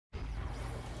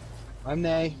I'm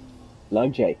Nay.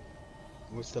 I'm Jay.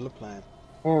 We're still a plan.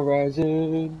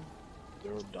 Horizon.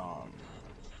 Zero Dawn.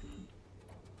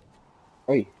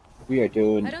 Right, we are I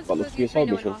doing don't what looks suppose to be you a three side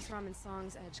know an mission. Oseram and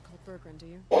Song's edge called Bergrun, do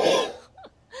you?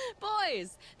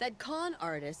 Boys, that con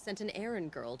artist sent an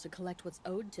errand girl to collect what's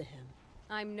owed to him.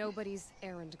 I'm nobody's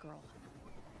errand girl.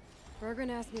 Bergrun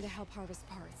asked me to help harvest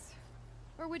parts.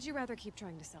 Or would you rather keep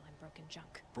trying to sell him broken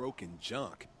junk? Broken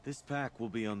junk? This pack will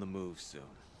be on the move soon.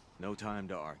 No time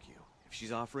to argue. If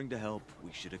she's offering to help,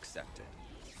 we should accept it.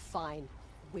 Fine.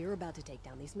 We're about to take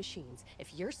down these machines.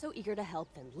 If you're so eager to help,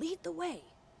 then lead the way.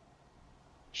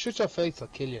 Shut your face, I'll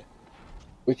kill you.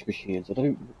 Which machines? I don't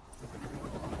even...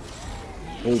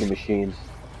 Building machines.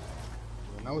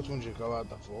 You know which ones you go out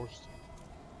the first.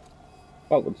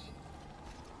 What ones?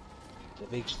 The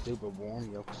big stupid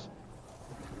worm yolks.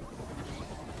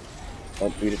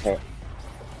 Don't read it out.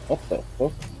 What the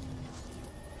fuck?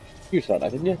 You saw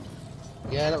that, didn't you?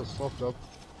 Yeah, that was fucked up.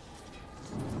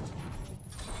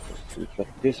 Let's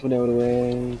get this one out of the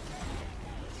way.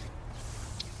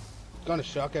 Gonna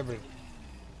shock everything.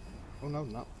 Oh no,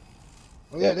 not.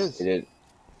 Oh yeah, it is. It is.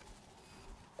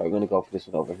 Right, we're gonna go for this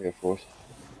one over here first.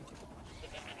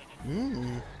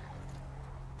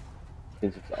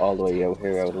 Since it's all the way out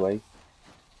here, out of the way.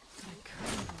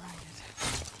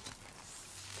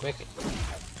 Quick.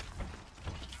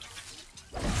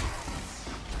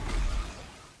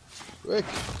 Quick.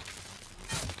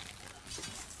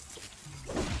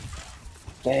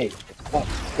 Hey, fuck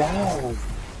down!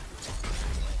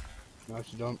 No,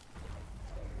 she don't.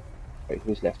 Right,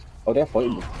 who's left? Oh, they're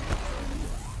fighting them.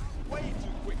 Way too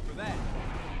quick for that.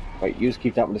 Right, you just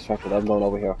keep that one distracted. I'm going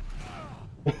over here.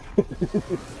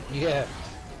 Yeah.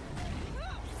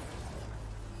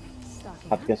 Stocking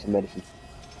Have to get some medicine.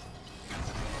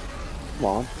 Come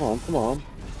on, come on, come on.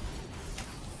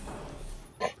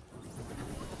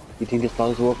 You think this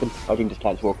plan's working? I think this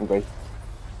plan's working great.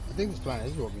 I think this plan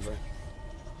is working great.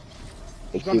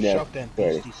 Let's Gonna do that. shock them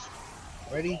Ready. beasties.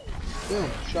 Ready? Boom.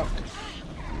 Shock.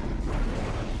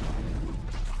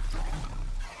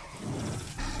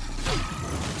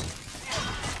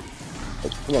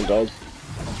 Right, come on, guys.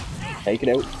 Take it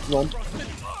out. Come on.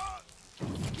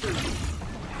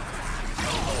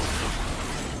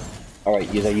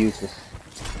 Alright, you are useless.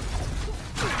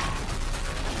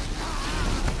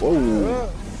 Whoa!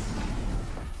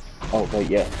 Oh, right,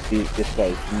 yeah. See, this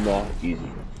guy's not easy.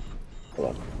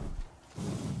 Hold on.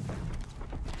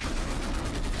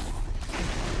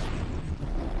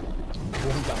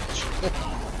 One damage.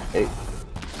 Hey.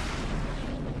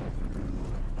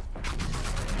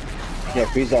 Yeah,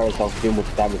 freeze arrows don't do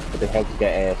much damage, but they help to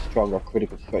get stronger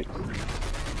critical strikes.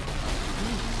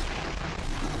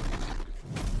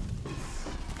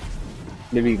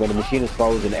 Maybe when the machine is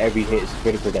frozen, every hit is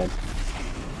critical then.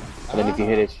 And then if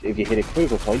you hit a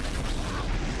critical point,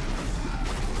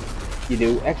 you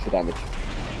do extra damage.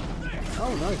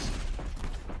 Oh, nice.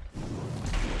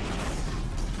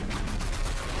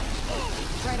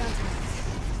 right on time.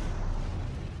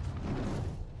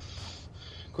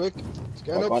 Quick.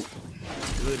 Stand Oh, up.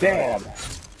 damn!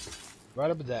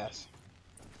 Right up his ass.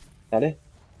 That it?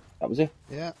 That was it?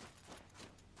 Yeah.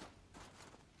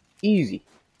 Easy.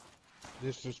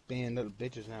 Just being little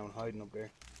bitches now and hiding up there.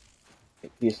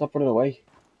 Can you stop running away?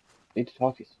 I need to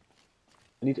talk to you.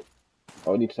 I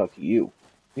need to talk to you.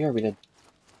 Where are we then?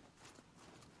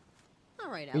 All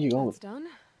right, Where you going? That's done.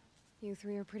 You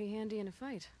three are pretty handy in a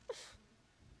fight.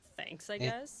 Thanks, I Eh.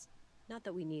 guess. Not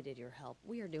that we needed your help.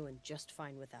 We are doing just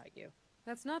fine without you.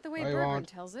 That's not the way I Bergrun want-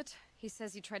 tells it. He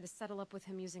says you tried to settle up with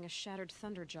him using a shattered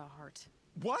Thunderjaw heart.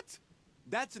 What?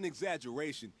 That's an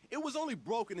exaggeration. It was only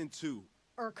broken in two.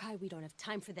 Urkai, we don't have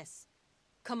time for this.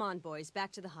 Come on, boys,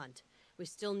 back to the hunt. We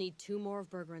still need 2 more of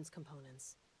Bergrun's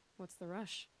components. What's the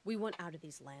rush? We want out of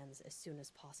these lands as soon as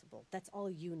possible. That's all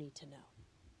you need to know.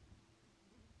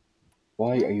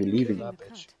 Why are you leaving? that the bitch?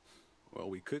 cut? Well,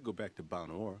 we could go back to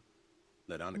Banor.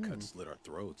 Let Anakut slit our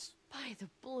throats. By the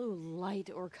blue light,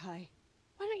 Urkai.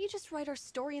 Why don't you just write our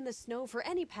story in the snow for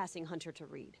any passing hunter to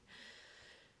read?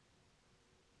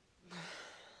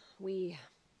 We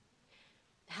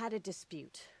had a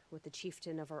dispute with the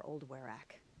chieftain of our old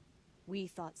Werak. We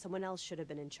thought someone else should have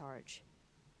been in charge.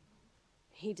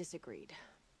 He disagreed.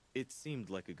 It seemed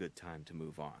like a good time to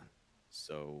move on,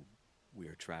 so we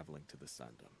are traveling to the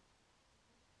Sundom.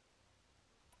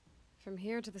 From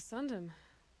here to the Sundom.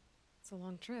 It's a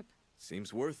long trip.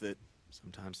 Seems worth it.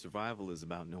 Sometimes survival is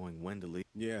about knowing when to leave.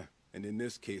 Yeah, and in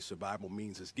this case, survival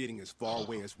means us getting as far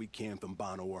away as we can from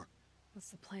Banor. What's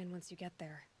the plan once you get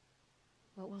there?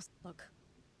 What will... Look,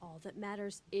 all that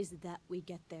matters is that we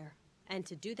get there. And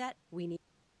to do that, we need...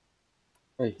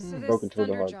 Right, So broken this through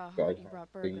the heart. Thunderjaw Guy. heart you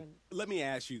brought Bergren. Let me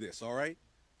ask you this, all right?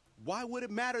 Why would it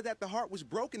matter that the heart was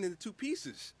broken into two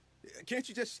pieces? Can't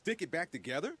you just stick it back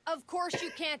together? Of course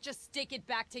you can't just stick it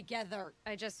back together.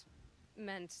 I just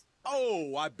meant...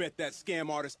 Oh, I bet that scam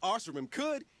artist Arsarim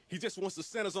could. He just wants to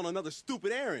send us on another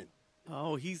stupid errand.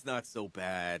 Oh, he's not so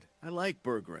bad. I like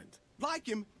Bergrand. Like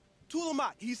him,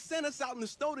 Tulamat, he sent us out in the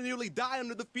snow to nearly die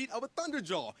under the feet of a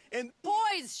Thunderjaw. And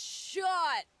Boys,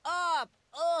 shut up!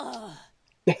 Ugh!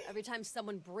 Every time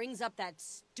someone brings up that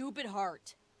stupid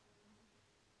heart.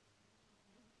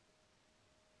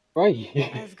 Right.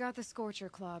 I've got the Scorcher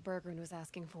Claw Bergren was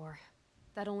asking for.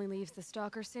 That only leaves the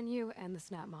Stalker Sinew and the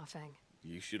Snap Maw Fang.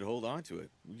 You should hold on to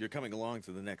it. You're coming along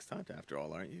to the next hunt after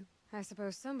all, aren't you? I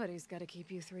suppose somebody's got to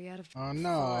keep you three out of... Oh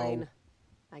no. Fine.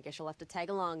 I guess you'll have to tag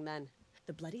along then.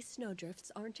 The bloody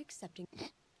snowdrifts aren't accepting.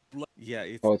 Yeah,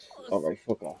 it's... Oh, it's alright,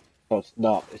 fuck off. So it's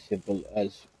not as simple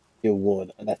as kill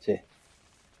one and that's it.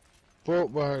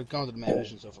 But we're going to the main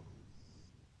mission so far.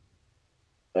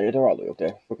 Oh, yeah, they're all the way up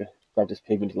there. Fucking grab this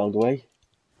pigment along the way.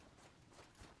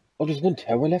 Oh, there's one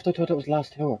tower left. I thought that was the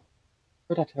last tower.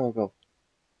 Where'd that tower go?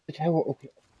 The tower up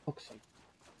here. Fuck's sake.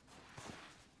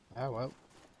 Ah, well.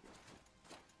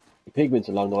 The pigment's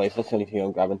along the way, so that's the only thing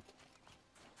I'm grabbing.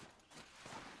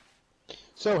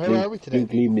 So, how are we today?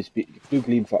 Blue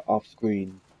gleam for off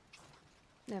screen.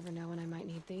 Never know when I might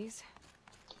need these.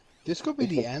 This could be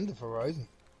the end of Horizon.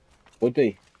 Would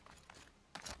be.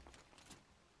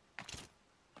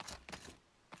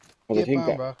 But I Get think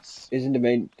that box.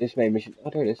 isn't this main mission. Oh,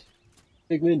 there it is.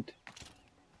 Pigment.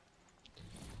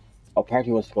 Oh,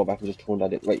 party wants to go back and just turn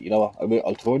that in. Right, you know what?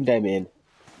 I'll turn them in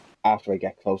after I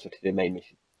get closer to the main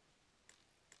mission.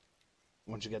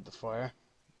 Once you get the fire.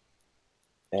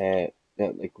 Yeah,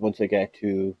 like once I get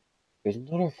to, there's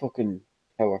another fucking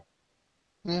tower.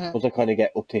 Yeah. Once I kind of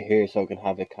get up to here, so I can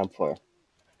have a campfire.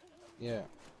 Yeah.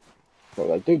 But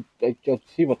I'll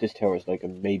see what this tower is like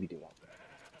and maybe do that.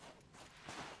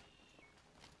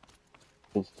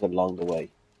 Since it's along the way.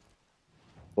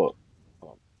 But,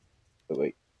 hold on. But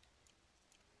wait.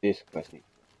 This quest needs.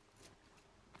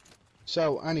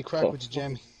 So, any crack with you,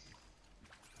 Jamie?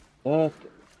 Oh,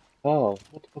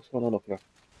 what the fuck's going on up here?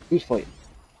 Who's fighting?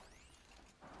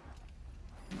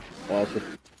 It's just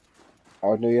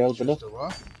ordinary elves enough. Just a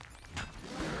what?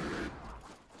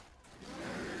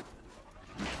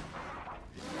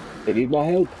 They need my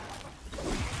help.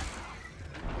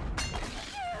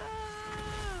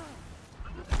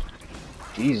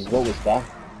 Jesus, what was that?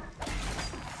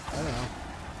 I don't know.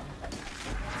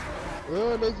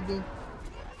 Oh, laser beam.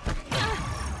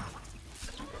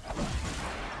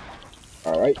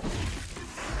 Alright.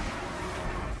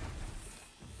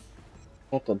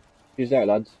 Not done. Who's there,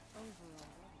 lads?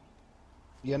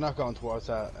 You're not going towards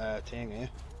that thing, are you?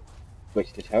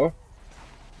 Which, the tower?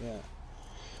 Yeah.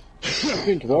 I'm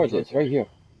going towards it, it's right here.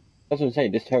 That's what I'm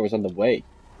saying, this tower's on the way.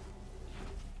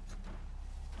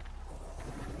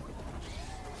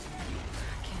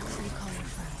 Can't recall your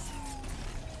friends.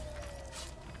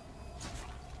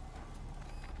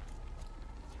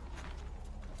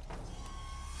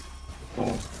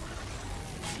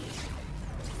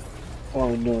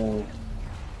 Oh no,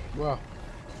 Well,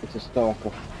 it's a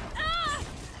stalker.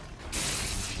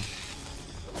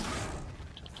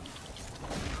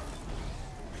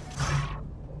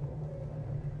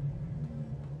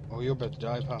 oh, you're about to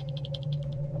die, pal.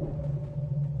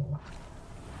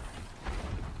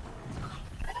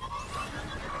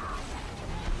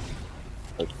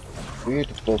 Like, where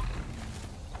the fuck?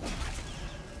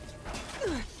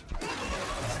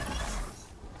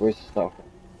 Where's the stalker?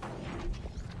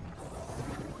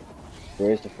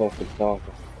 Where's the fucking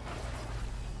stalker?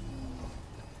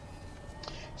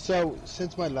 So,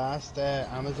 since my last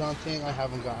Amazon thing, I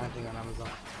haven't got anything on Amazon.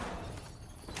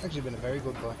 Actually been a very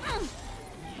good boy.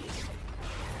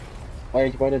 Why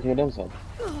aren't you buying anything on Amazon?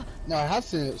 No, I have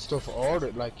seen stuff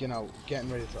ordered, like, you know,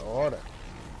 getting ready to order.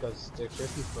 Because they're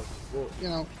Christmas presents. But, you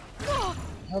know, I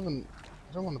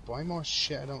don't want to buy more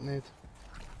shit I don't need.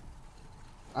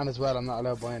 And as well, I'm not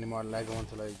allowed to buy any more Lego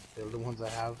until I build the ones I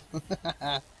have.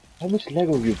 How much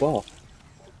Lego have you bought?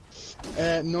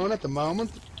 None at the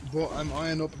moment, but I'm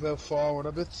eyeing up about 4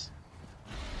 other bits.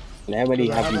 And how many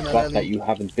Because I have you haven't got had that any- you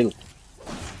haven't built?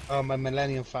 Oh, my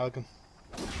Millennium Falcon.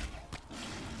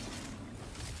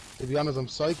 To be honest, I'm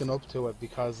psyching up to it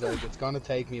because like, it's gonna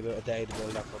take me about a day to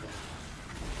build that for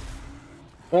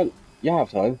Well, you have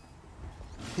time.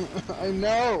 I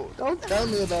know! Don't tell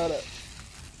me about it!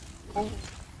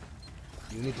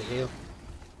 You need to heal.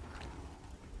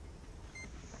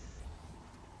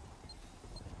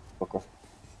 Fucker.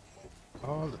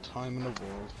 All the time in the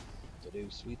world to do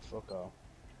sweet fuck all.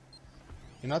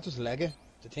 You're not just Lego?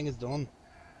 The thing is done.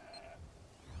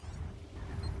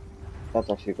 That's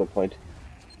actually a good point.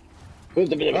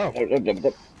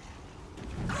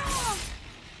 Oh.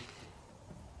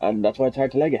 And that's why it's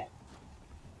hard to leg it.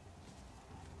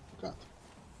 God.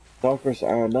 Stalkers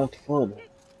are not fun.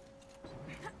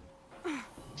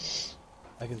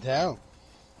 I can tell.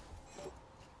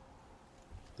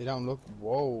 They don't look.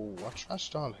 Whoa, what trash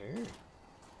stall here?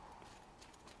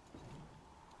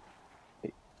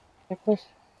 Necklace?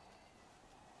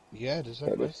 Yeah, there's There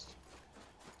a it is. quest.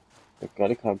 I've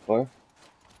got a campfire.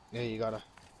 Yeah, you gotta.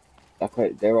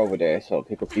 They're over there, so I'll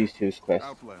pick up these two quests.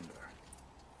 Outlander.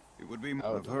 It would be.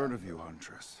 Oh, I've heard of you,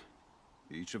 Huntress.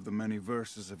 Each of the many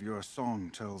verses of your song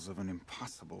tells of an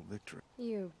impossible victory.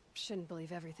 You shouldn't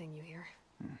believe everything you hear.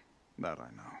 That I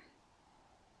know.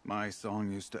 My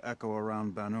song used to echo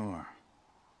around Banur.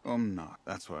 Umnat,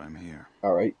 that's why I'm here.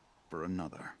 Alright. For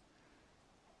another.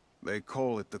 They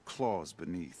call it the claws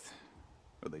beneath.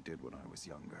 Or they did when I was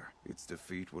younger. Its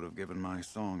defeat would have given my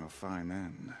song a fine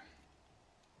end.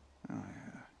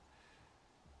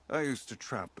 I used to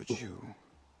trap a Jew.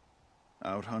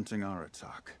 Out hunting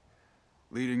Aratak.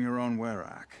 Leading your own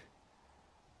Werak.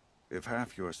 If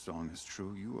half your song is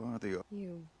true, you are the...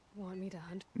 You want me to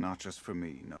hunt? Not just for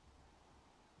me, no.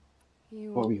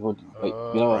 What are You we hunting? Wait,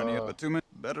 you know what? Any but 2 minutes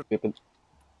better Pippin.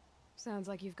 sounds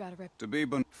like you've got a rep. to be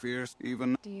but fierce,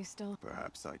 even... Do you still?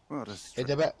 Perhaps I... What a Hey,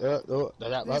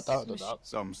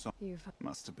 Some song You've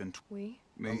must have been... we?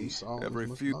 Me, every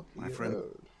few... My friend...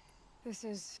 This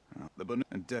is The Banur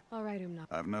and death. all right, Umnat.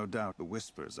 I've no doubt the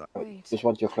whispers are... Wait. Just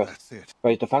want your quest. That's it.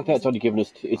 Right, the fact that it's only given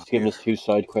us it's given us 2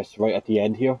 side quests right at the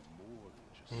end here.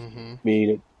 Mm-hmm.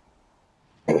 Meaning,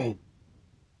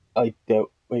 I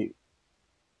doubt. Wait.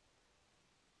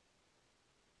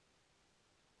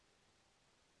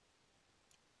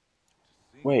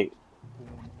 Wait.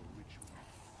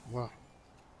 What?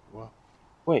 What?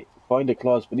 Wait. Find the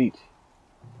claws beneath.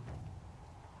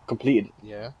 Completed.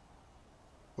 Yeah.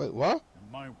 Wait, what?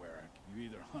 In my Werak, you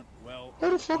either hunt well. How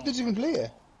the fuck did you complete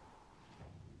it?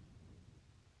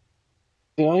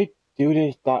 Did I do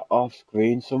that off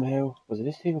screen somehow? Was it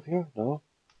this thing up here? No.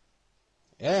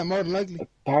 Yeah, more than likely.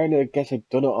 Apparently, I guess I've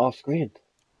done it off screen.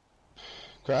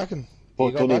 Cracking. But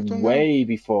You go done back it to him way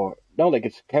before. No, like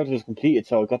it's counted as completed,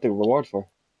 so I got the reward for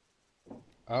it.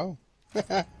 now?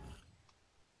 Oh.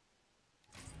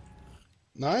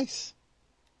 Nice.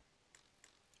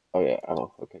 Oh yeah,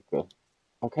 oh, okay, cool.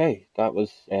 Okay, that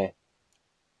was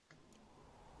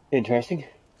interesting.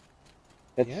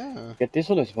 Let's Yeah. get this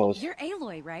one, I suppose. You're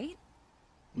Aloy, right?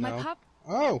 No. My pup,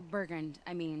 Oh. Bergund,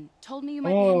 I mean, told me you might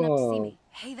be heading up to see Oh. me.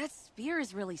 Hey, that spear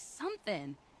is really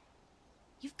something.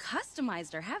 You've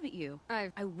customized her, haven't you?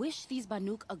 I've I wish these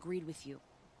Banuk agreed with you.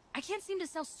 I can't seem to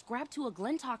sell scrap to a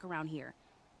Glentalk around here.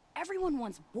 Everyone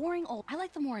wants boring old... I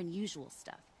like the more unusual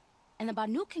stuff. And the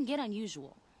Banuk can get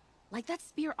unusual. Like that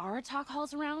spear Aratak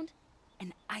hauls around.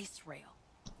 An ice rail.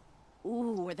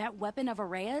 Ooh, or that weapon of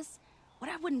Araya's. What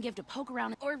I wouldn't give to poke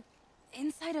around... Or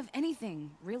inside of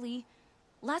anything, really.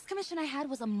 Last commission I had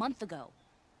was a month ago.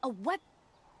 A weapon...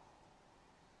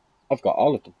 I've got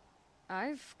all of them.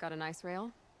 I've got a nice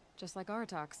rail, just like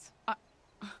Aratak's.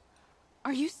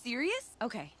 Are you serious?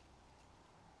 Okay.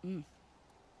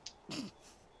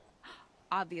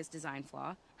 Obvious design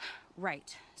flaw.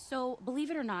 Right. So, believe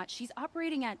it or not, she's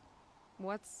operating at...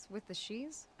 What's with the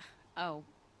she's? Oh.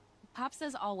 Pop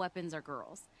says all weapons are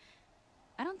girls.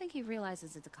 I don't think he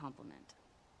realizes it's a compliment.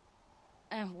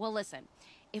 Well, listen.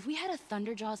 If we had a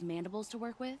Thunderjaw's mandibles to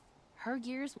work with, her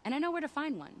gears... And I know where to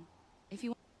find one. If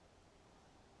you...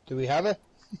 Do we have it?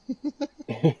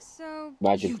 So,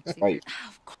 Magic. Right,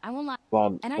 I won't lie. come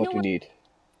on, And I what know do you what- need?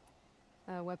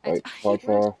 weapon. Right, sword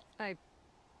for...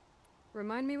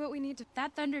 Remind me what we need to.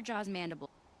 That Thunderjaw's mandible.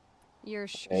 You're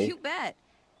Okay. You bet.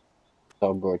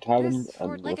 Sombor Talon, This and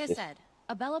Like I what's this? said,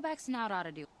 a Belloback snout ought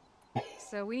to do.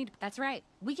 So we need. That's right.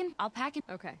 We can... I'll pack it...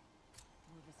 Okay.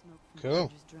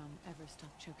 Cool. Drum ever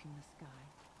stop choking the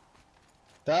sky?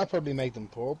 That'll probably make them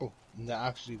purple. And that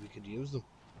actually we could use them.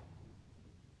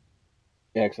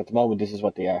 Yeah, because at the moment this is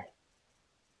what they are.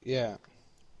 Yeah.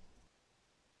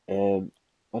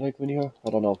 What are I going here? I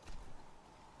don't know.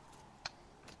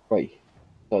 Right,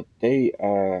 so they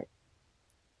are...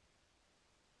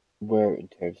 Where in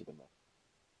terms of the map?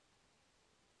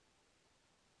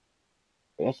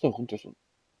 Wait, that's the Hunter's one.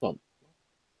 Hold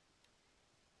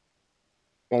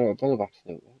on. Belloback's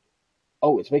now.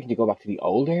 Oh, it's making you go back to the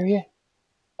old area?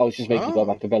 Oh, it's just making you go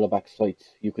back to Belloback's sites.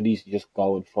 You could easily just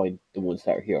go and find the ones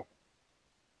that are here.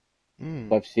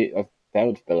 Hmm. I've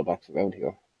found Bellobacks around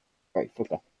here. Right, fuck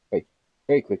that. Right,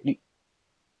 very quickly.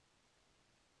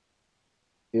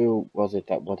 Who was it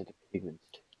that wanted the pigments?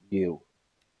 You.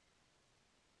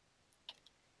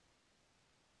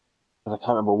 Because I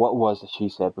can't remember what it was that she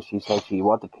said, but she said she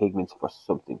wanted pigments for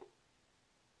something.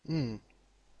 Hmm.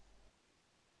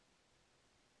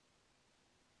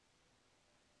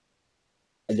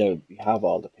 And then we have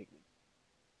all the pigments.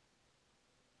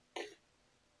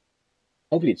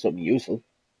 Hopefully it's something useful.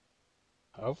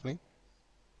 Hopefully.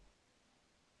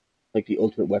 Like the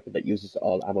ultimate weapon that uses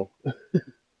all ammo.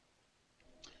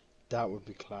 That would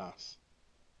be class.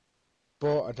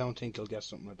 But I don't think you'll get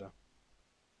something like that.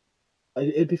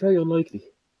 It'd be very unlikely.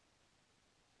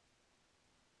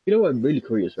 You know what I'm really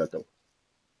curious about though?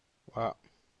 What?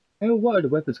 What are the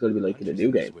weapons going to be like in the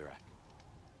new game?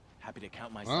 Happy to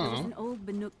count myself. There's an old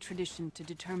Banuk tradition to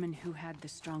determine who had the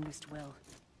strongest will.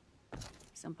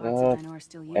 Some parts of Anor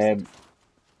still use it.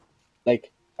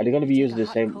 Like, are they going to be using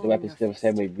the weapons the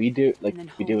same way we do? Like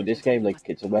we do in this game? Like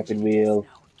it's a weapon wheel.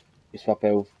 You swap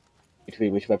out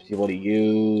between which weapons you want to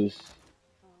use.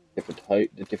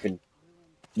 The different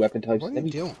weapon types. What are Let you me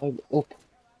doing? climb up.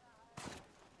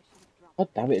 God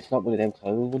damn it! It's not one of them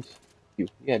climbing ones.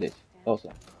 Yeah, it is. No, it's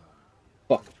not.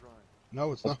 Fuck.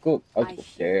 No, it's Let's not. go. I'll go up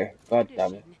there. God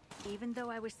damn it. Even though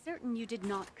I was certain you did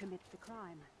not commit the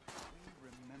crime.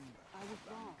 I was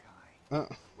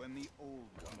wrong. When the old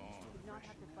Did not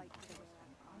have to fight for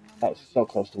it. That was so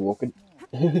close to walking.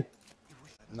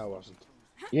 No, it wasn't.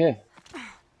 Yeah.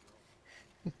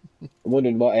 I'm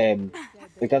wondering what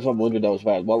like that's what I'm wondering though as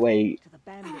well. What way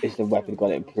is the weapon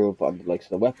going to improve on the likes of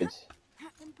the weapons?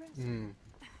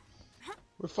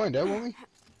 We'll find out, won't we?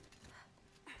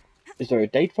 Is there a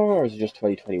date for it, or is it just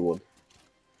 2021?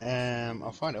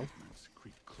 I'll find out. Let's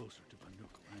creep closer to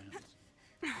Banuk lands.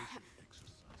 They should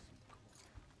exercise some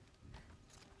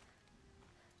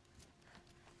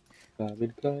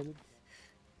caution. Climbing.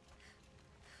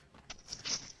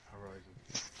 Horizon.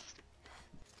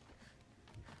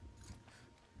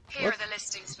 Here are the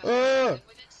listings for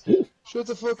Shut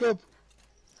the fuck up.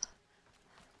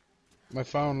 My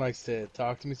phone likes to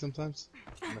talk to me sometimes,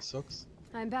 and it sucks.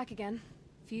 I'm back again.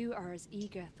 Few are as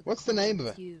eager. What's the name of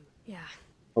it? You. Yeah.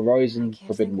 Horizon Can't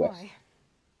Forbidden think West.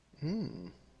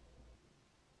 why.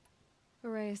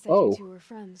 Araya said Oh. you two were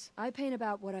friends. I paint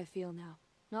about what I feel now,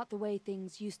 not the way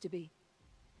things used to be.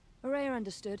 Araya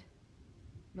understood.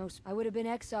 I would have been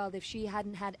exiled if she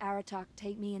hadn't had Aratak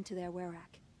take me into their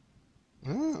werak.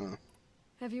 Ah.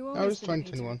 Have you That always was been a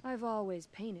painter? 2021. I've always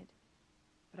painted.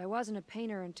 But I wasn't a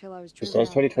painter until I was It driven says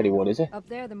out. 2021, is it? Up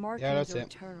there, the markings that's are it.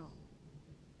 eternal.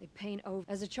 They paint over.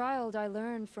 As a child, I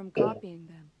learned from copying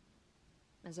them.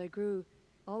 As I grew,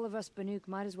 all of us Banuk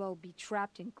might as well be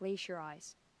trapped in glacier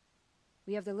ice.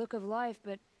 We have the look of life,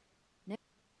 but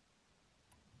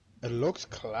It looks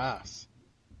class.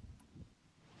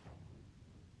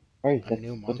 Right, And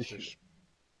new what is monsters. she?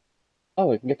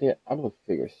 Oh, I can get the animal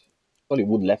figures. Only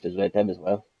one left is them as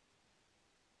well.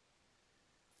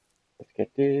 Let's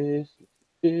get this.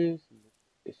 This.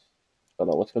 Don't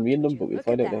know what's going to be in them, but we'll look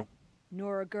find at out now. that.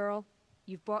 Nora girl,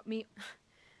 you've bought me.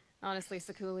 Honestly,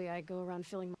 Sakuli, I go around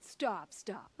feeling. Stop.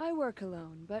 I work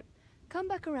alone, but come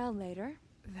back around later.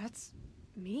 That's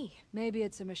me. Maybe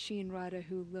it's a machine rider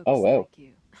who looks Oh, wow. like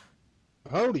you.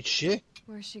 Holy shit.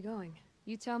 Where's she going?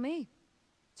 You tell me.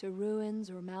 To ruins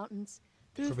or mountains,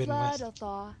 through Forbidden flood West. or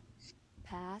thaw,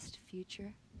 past,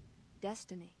 future,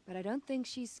 destiny. But I don't think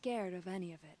she's scared of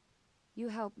any of it. You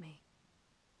helped me,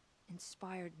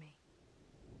 inspired me,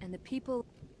 and the people.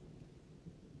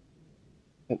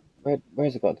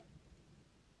 Where's it gone?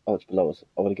 Oh, it's below us.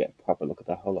 I want to get a proper look at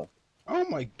that. Hold on. Oh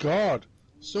my god.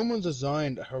 Someone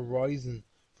designed a Horizon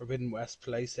Forbidden West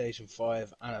PlayStation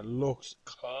 5 and it looks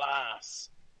class.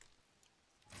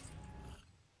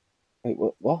 Wait,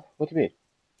 what? What do you mean?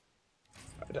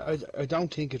 I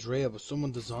don't think it's real, but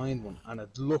someone designed one and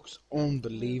it looks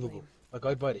unbelievable. Like,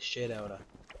 I'd buy the shit out of that.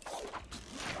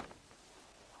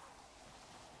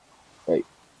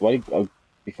 Right,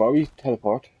 before we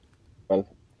teleport, well,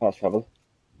 fast travel,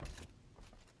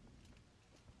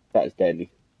 that is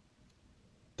deadly.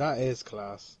 That is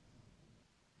class.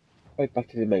 Right, back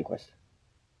to the main quest.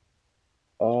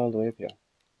 All the way up here.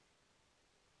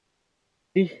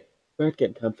 See, we're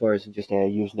getting campfires and just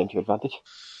using them to advantage.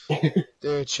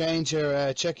 Dude, change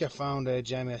your, check your phone there,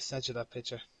 Jamie. I sent you that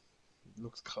picture. It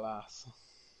looks class.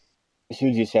 As soon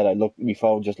as you said I look, my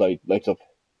phone just like lights up.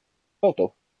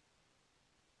 Photo.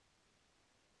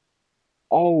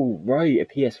 Oh, right, a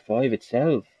PS5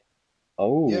 itself.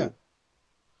 Oh. Yeah.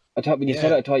 I thought when you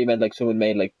said it, I thought you meant like someone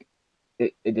made like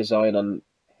a design on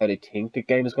how they think the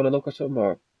game is going to look or something,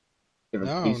 or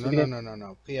different No. pieces of the game.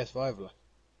 No. PS5, like.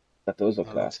 That does look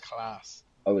That class. looks class.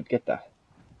 I would get that.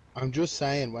 I'm just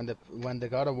saying, when the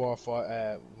God of War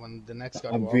when the next God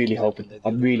of I'm War really comes out hoping. and they do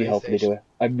I'm the really hoping they do PlayStation, it.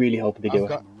 I'm really hoping they do I've it.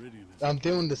 got, I'm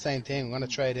doing the same thing. I'm gonna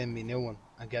trade in my new one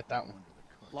and get that one.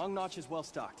 Long Notch is well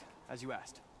stocked, as you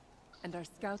asked. And our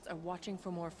scouts are watching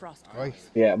for more frost. Right.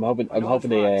 Yeah, I'm hoping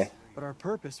they but our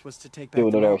purpose was to take do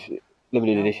back the another mountain.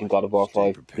 limited edition God of War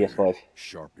 5 PS5.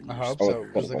 Sharpen I your hope spear. so,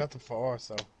 because I got the 4,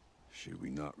 so. Should we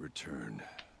not return,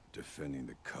 defending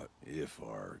the cut if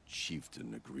our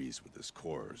chieftain agrees with his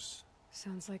course?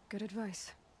 Sounds like good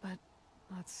advice, but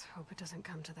let's hope it doesn't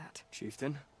come to that.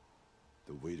 Chieftain?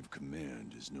 The weight of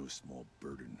command is no small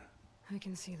burden. I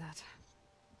can see that.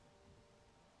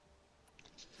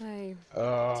 I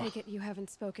take it you haven't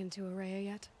spoken to Araya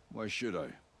yet? Why should I?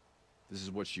 This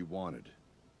is what she wanted,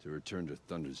 to return to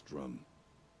Thunder's Drum.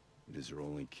 It is her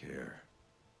only care.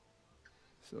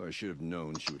 So I should have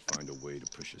known she would find a way to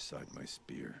push aside my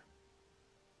spear.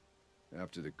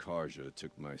 After the Karja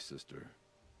took my sister,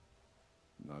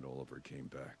 not all of her came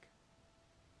back.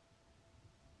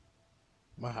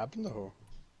 What happened to her?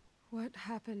 What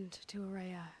happened to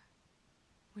Araya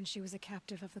when she was a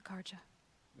captive of the Karja?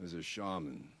 As a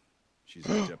shaman, she's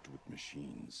adept with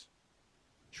machines.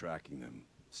 Tracking them,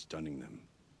 stunning them.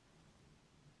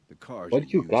 The Karja What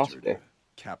did you used gasp her there? to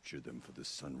capture them for the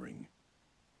Sun Ring,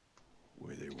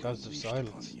 where they were Because of unleashed upon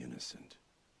silence. the innocent.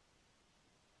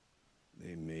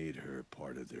 They made her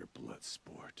part of their blood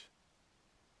sport.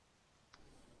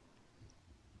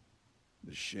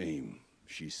 The shame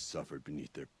she suffered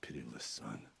beneath their pitiless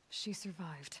sun. She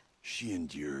survived. She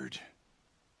endured.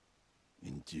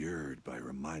 Endured by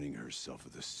reminding herself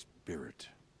of the spirit,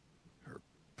 her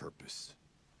purpose.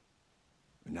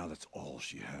 And now that's all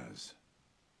she has.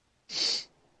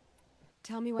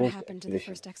 Tell me what First happened to the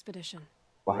expedition. first expedition.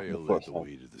 What Rhea happened led first the time?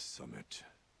 way to the summit,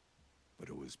 but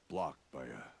it was blocked by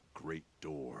a great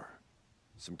door.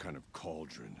 Some kind of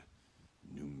cauldron.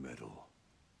 New metal.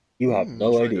 You have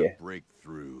no Tried idea. to break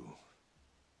through,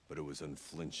 but it was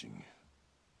unflinching.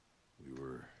 We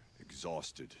were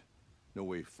exhausted. No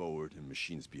way forward and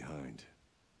machines behind.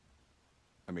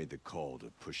 I made the call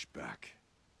to push back.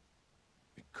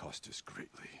 It cost us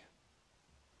greatly.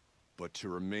 But to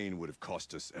remain would have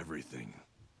cost us everything.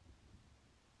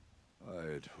 I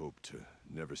had hoped to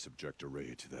never subject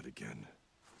Araya to that again.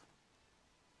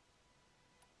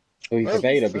 So you Well,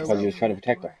 forbade her very because he well. was trying to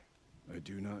protect her. I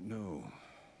do not know.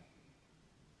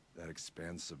 That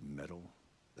expanse of metal,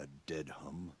 that dead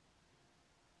hum.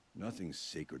 Nothing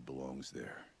sacred belongs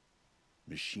there.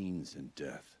 Machines and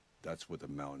death. That's what the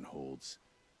mountain holds.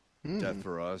 Death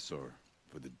for us or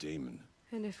for the daemon.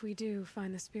 And if we do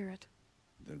find the spirit?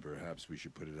 Then perhaps we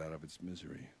should put it out of its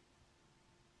misery.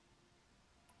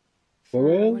 For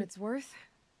Well- what it's worth,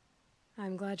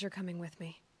 I'm glad you're coming with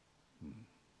me.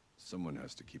 Someone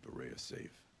has to keep Araya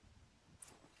safe.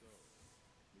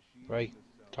 Right.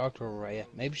 Talk to Araya.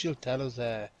 Maybe she'll tell us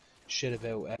shit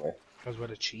about because we're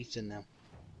the chieftain now.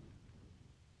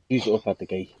 He's up at the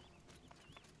gate.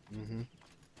 Mm-hmm.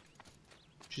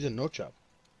 She's a nut job.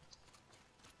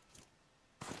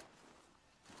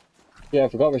 Yeah, I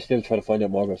forgot we're still trying to find out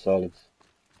more about Silence.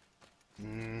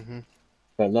 Mm-hmm.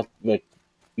 Well, not like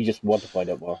we just want to find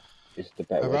out more. Is the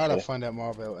better I'd way to rather put it. find out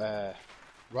more about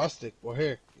Rustic. We're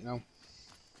here, you know.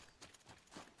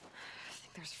 I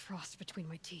think there's frost between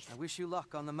my teeth. I wish you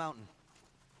luck on the mountain.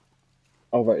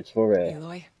 Oh right, it's for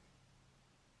Aloy,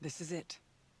 this is it.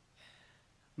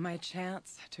 My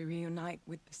chance to reunite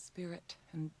with the spirit,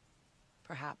 and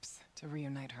perhaps to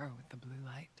reunite her with the blue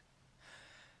light.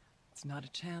 It's not a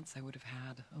chance I would have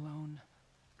had alone.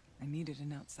 I needed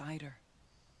an outsider.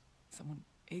 Someone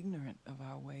ignorant of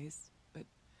our ways, but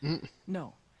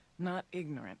no, not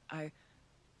ignorant.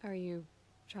 Are you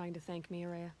trying to thank me,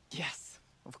 Araya? Yes,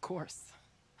 of course.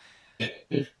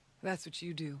 That's what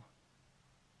you do.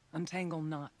 Untangle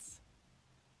knots.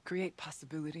 Create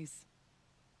possibilities.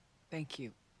 Thank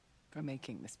you for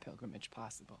making this pilgrimage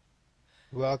possible.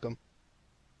 Welcome.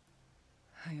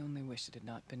 I only wish it had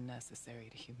not been necessary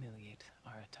to humiliate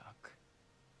Aratak.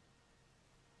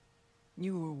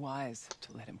 You were wise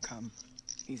to let him come.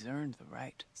 He's earned the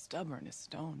right. Stubborn as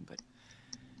stone, but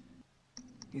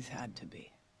he's had to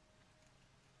be.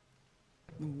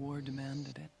 The war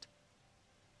demanded it.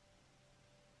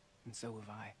 And so have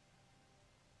I.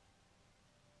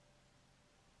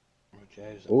 Oh,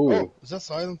 Jesus. Ooh. Oh, is that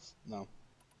Silence? No.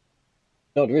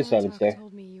 No, there is Silence Aratak there.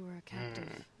 told me you were a captive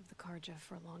of the Karja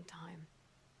for a long time.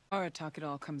 Aratak, it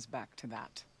all comes back to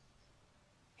that.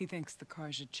 He thinks the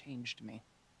Karja changed me.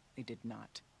 They did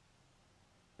not.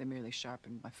 They merely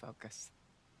sharpened my focus.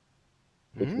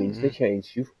 Which means they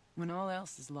changed you. When all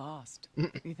else is lost,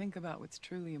 you think about what's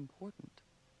truly important.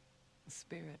 The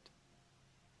spirit.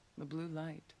 The blue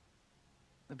light.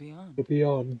 The beyond. The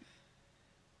beyond.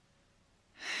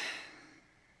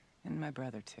 And my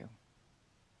brother, too.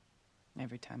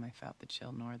 Every time I felt the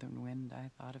chill northern wind, I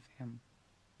thought of him,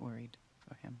 worried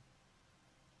for him.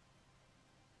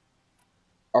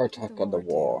 Artak on the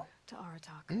war. To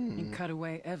Aratak. He cut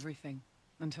away everything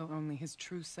until only his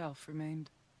true self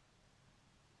remained.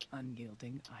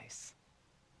 Unyielding ice.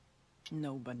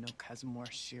 No Banuk has more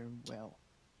sheer will.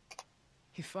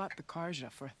 He fought the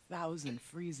Karja for 1,000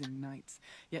 freezing nights,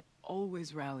 yet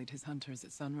always rallied his hunters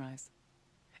at sunrise.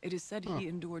 It is said he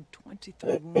endured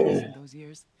 23 wounds in those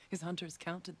years. His hunters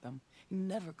counted them. He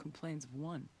never complains of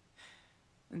one.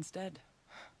 Instead,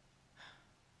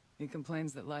 he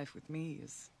complains that life with me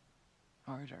is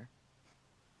harder.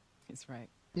 He's right.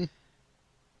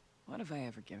 What have I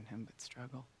ever given him but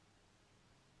struggle?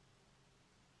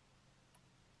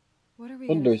 What are we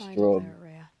going to find up there,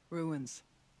 Rhea? Ruins,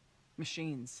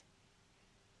 machines,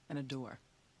 and a door,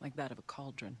 like that of a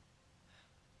cauldron.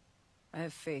 I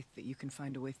have faith that you can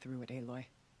find a way through it, Aloy.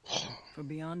 For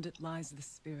beyond it lies the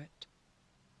spirit.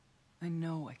 I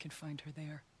know I can find her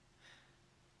there.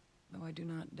 Though I do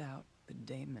not doubt that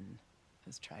Daemon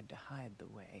has tried to hide the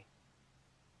way.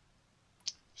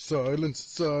 Silence,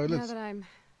 silence. Now that I'm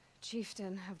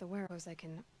chieftain of the Werros, I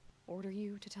can order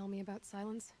you to tell me about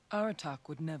Silence? Aratak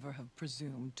would never have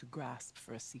presumed to grasp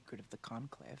for a secret of the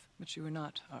Conclave. But you are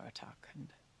not Aratak,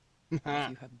 and if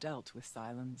you have dealt with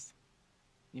Silence,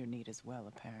 your need is well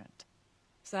apparent.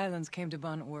 Silence came to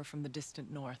Ban-Ur from the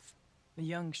distant north, a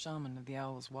young shaman of the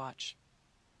Owl's Watch.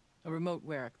 A remote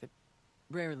Werak that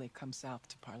rarely comes south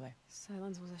to parley.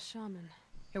 Silence was a shaman.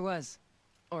 He was.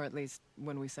 Or at least,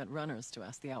 when we sent runners to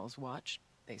ask the Owl's Watch,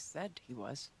 they said he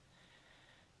was.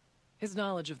 His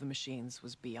knowledge of the machines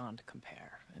was beyond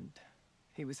compare, and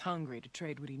he was hungry to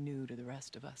trade what he knew to the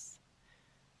rest of us.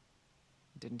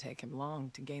 It didn't take him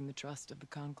long to gain the trust of the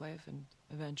Conclave, and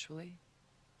eventually,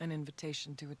 an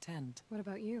invitation to attend. What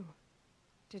about you?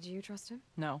 Did you trust him?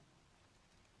 No.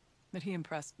 But he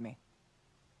impressed me.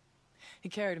 He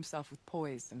carried himself with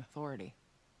poise and authority.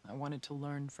 I wanted to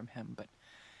learn from him, but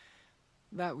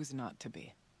that was not to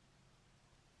be.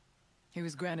 He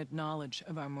was granted knowledge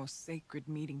of our most sacred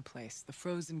meeting place, the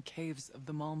frozen caves of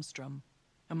the Malmstrom,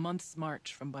 a month's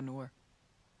march from Ban-Ur.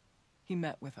 He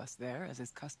met with us there, as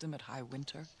is custom at high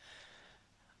winter.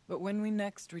 But when we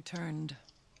next returned,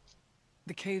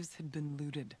 the caves had been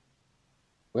looted.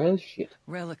 Well, shit.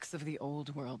 Relics of the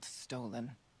old world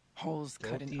stolen. Holes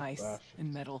cut in ice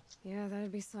and metal. Yeah,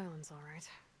 that'd be Silence, all right.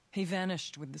 He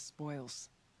vanished with the spoils.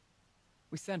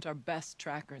 We sent our best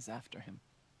trackers after him.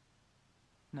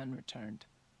 None returned.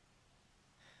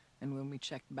 And when we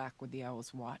checked back with the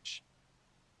Owl's Watch,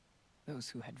 those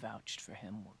who had vouched for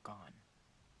him were gone.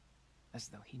 As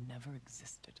though he never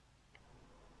existed.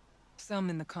 Some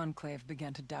in the Conclave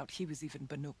began to doubt he was even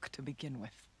Banuk to begin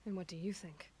with. And what do you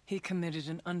think? He committed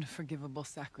an unforgivable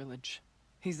sacrilege.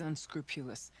 He's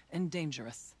unscrupulous and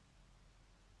dangerous.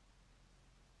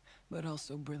 But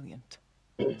also brilliant,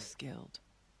 skilled,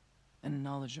 and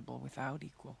knowledgeable without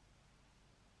equal.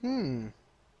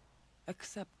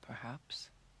 Except, perhaps,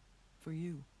 for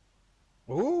you.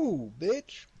 Ooh,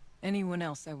 bitch. Anyone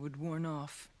else I would warn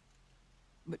off.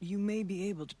 But you may be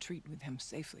able to treat with him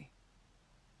safely.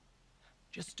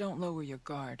 Just don't lower your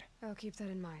guard. I'll keep that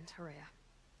in mind, Horea.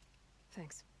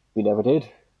 Thanks. We never did.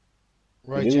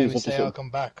 Right, Jamie, say I'll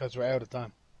come back, because we're out of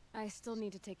time. I still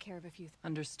need to take care of a few things.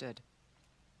 Understood.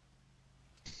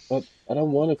 But I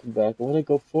don't want to come back. I want to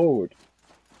go forward.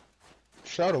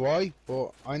 So do I,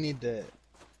 but I need to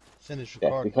finish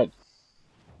recording. Yeah,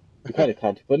 we kind of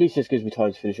can't. But at least this gives me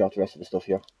time to finish off the rest of the stuff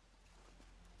here.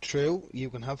 True, you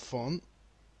can have fun.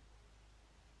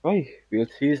 Right, we'll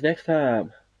see you next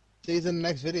time. See you in the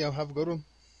next video. Have a good one.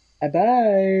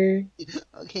 Bye.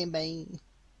 Okay, bye.